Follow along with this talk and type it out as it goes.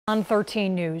On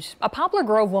 13 News, a Poplar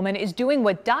Grove woman is doing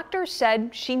what doctors said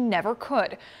she never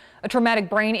could. A traumatic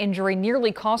brain injury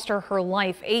nearly cost her her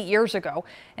life 8 years ago,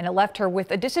 and it left her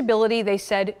with a disability they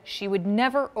said she would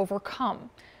never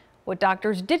overcome. What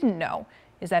doctors didn't know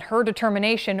is that her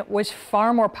determination was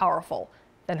far more powerful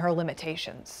than her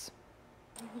limitations.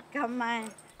 Come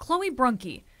on. Chloe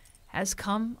Brunke has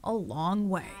come a long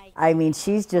way. I mean,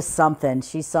 she's just something.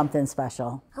 She's something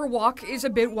special. Her walk is a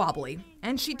bit wobbly,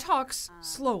 and she talks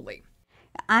slowly.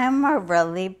 I'm a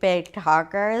really big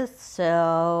talker,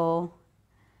 so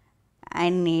I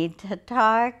need to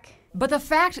talk. But the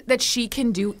fact that she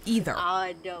can do either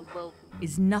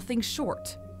is nothing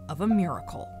short of a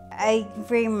miracle. I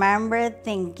remember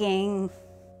thinking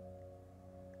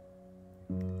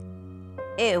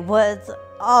it was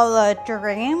all a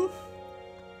dream.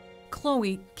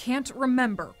 Chloe can't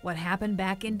remember what happened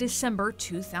back in December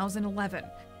 2011.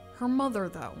 Her mother,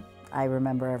 though. I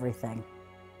remember everything.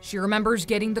 She remembers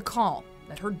getting the call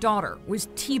that her daughter was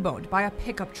T-boned by a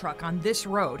pickup truck on this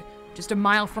road just a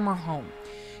mile from her home.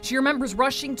 She remembers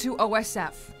rushing to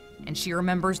OSF, and she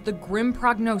remembers the grim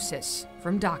prognosis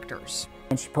from doctors.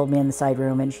 And she pulled me in the side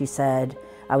room and she said,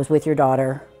 "I was with your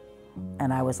daughter."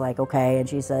 And I was like, "Okay." And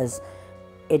she says,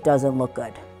 "It doesn't look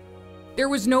good." There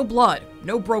was no blood,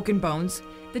 no broken bones.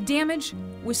 The damage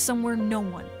was somewhere no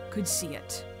one could see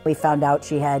it. We found out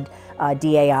she had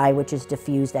DAI, which is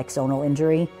diffused axonal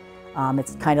injury.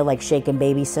 It's kind of like shaken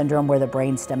baby syndrome where the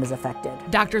brainstem is affected.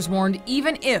 Doctors warned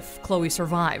even if Chloe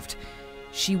survived,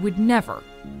 she would never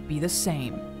be the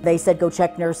same. They said go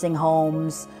check nursing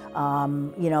homes.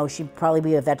 You know, she'd probably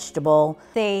be a vegetable.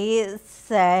 They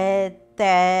said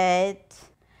that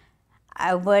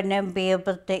I wouldn't be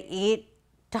able to eat,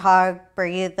 talk,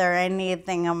 breathe, or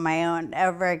anything on my own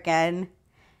ever again.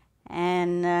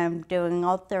 And I'm doing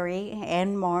all three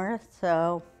and more,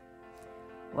 so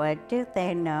what do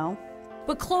they know?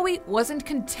 But Chloe wasn't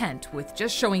content with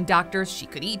just showing doctors she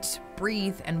could eat,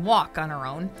 breathe, and walk on her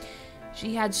own.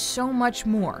 She had so much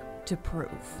more to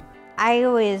prove. I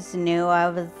always knew I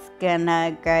was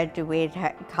gonna graduate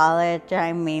college.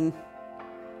 I mean,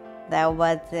 that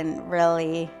wasn't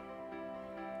really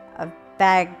a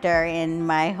factor in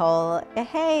my whole,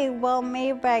 hey, well,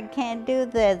 maybe I can't do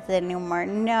this anymore.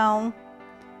 No,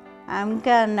 I'm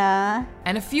gonna.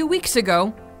 And a few weeks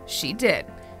ago, she did.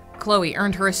 Chloe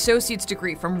earned her associate's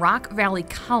degree from Rock Valley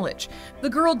College. The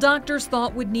girl doctors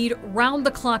thought would need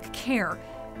round-the-clock care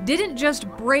didn't just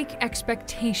break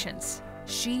expectations,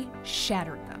 she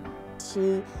shattered them.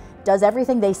 She does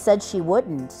everything they said she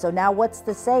wouldn't. So now what's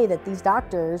to say that these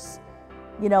doctors,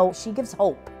 you know, she gives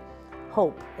hope.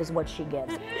 Hope is what she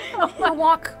gives. Her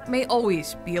walk may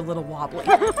always be a little wobbly.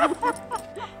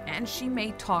 And she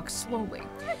may talk slowly.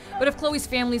 But if Chloe's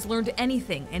family's learned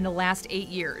anything in the last 8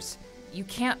 years, you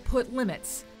can't put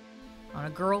limits on a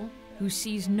girl who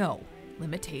sees no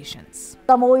limitations.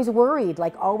 I'm always worried,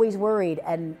 like always worried.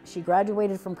 And she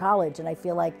graduated from college and I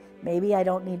feel like maybe I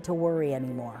don't need to worry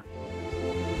anymore.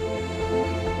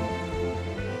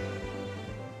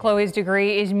 Chloe's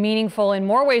degree is meaningful in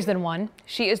more ways than one.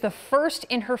 She is the first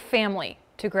in her family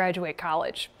to graduate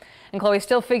college. And Chloe's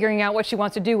still figuring out what she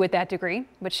wants to do with that degree,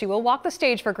 but she will walk the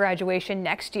stage for graduation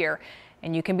next year.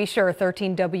 And you can be sure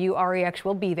 13 WREX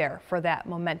will be there for that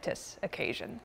momentous occasion.